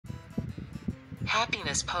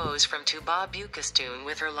Happiness pose from Tuba Büyüküstün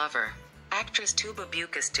with her lover. Actress Tuba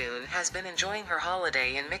Büyüküstün has been enjoying her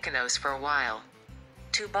holiday in Mykonos for a while.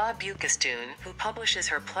 Tuba Büyüküstün, who publishes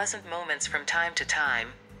her pleasant moments from time to time,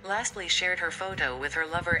 lastly shared her photo with her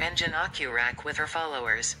lover Engin Akyürek with her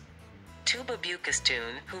followers. Tuba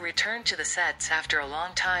Büyüküstün, who returned to the sets after a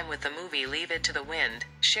long time with the movie Leave It to the Wind,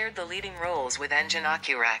 shared the leading roles with Engin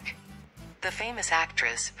Akyürek. The famous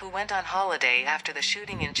actress, who went on holiday after the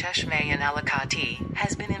shooting in Çeşme and Alicante,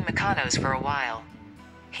 has been in Mykonos for a while.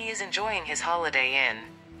 He is enjoying his holiday in.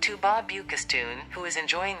 Tuba Büyüküstün, who is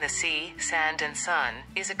enjoying the sea, sand and sun,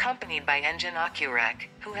 is accompanied by Engin Akyürek,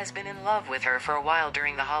 who has been in love with her for a while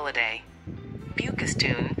during the holiday.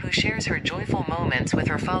 Büyüküstün, who shares her joyful moments with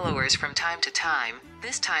her followers from time to time,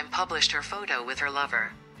 this time published her photo with her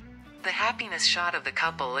lover. The happiness shot of the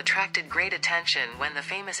couple attracted great attention when the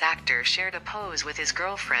famous actor shared a pose with his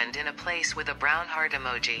girlfriend in a place with a brown heart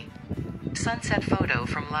emoji. Sunset photo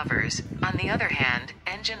from lovers. On the other hand,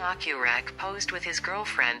 Engin Akyürek posed with his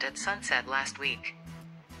girlfriend at sunset last week.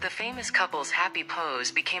 The famous couple's happy pose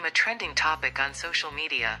became a trending topic on social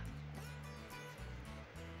media.